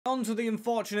On to the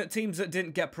unfortunate teams that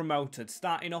didn't get promoted,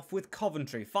 starting off with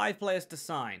Coventry, 5 players to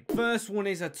sign. First one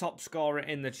is a top scorer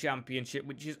in the championship,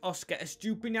 which is Oscar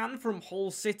Estupiñán from Hull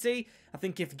City. I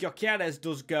think if Gyökeres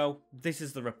does go, this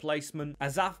is the replacement.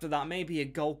 As after that, maybe a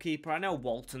goalkeeper. I know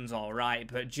Walton's alright,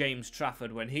 but James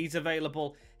Trafford, when he's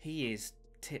available, he is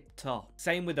tip-top.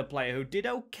 Same with a player who did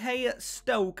okay at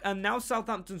Stoke, and now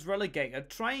Southampton's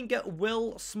relegated. Try and get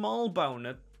Will Smallbone,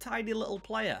 a tidy little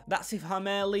player. That's if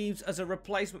Hamer leaves. As a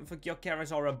replacement for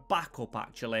Gyökeres, or a backup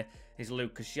actually, is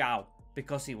Lucas João,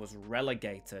 because he was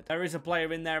relegated. There is a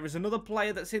player in there. There's another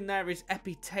player that's in there is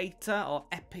Epicteta, or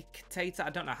Epicteta,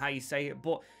 I don't know how you say it,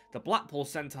 but the Blackpool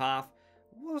centre-half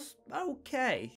was okay.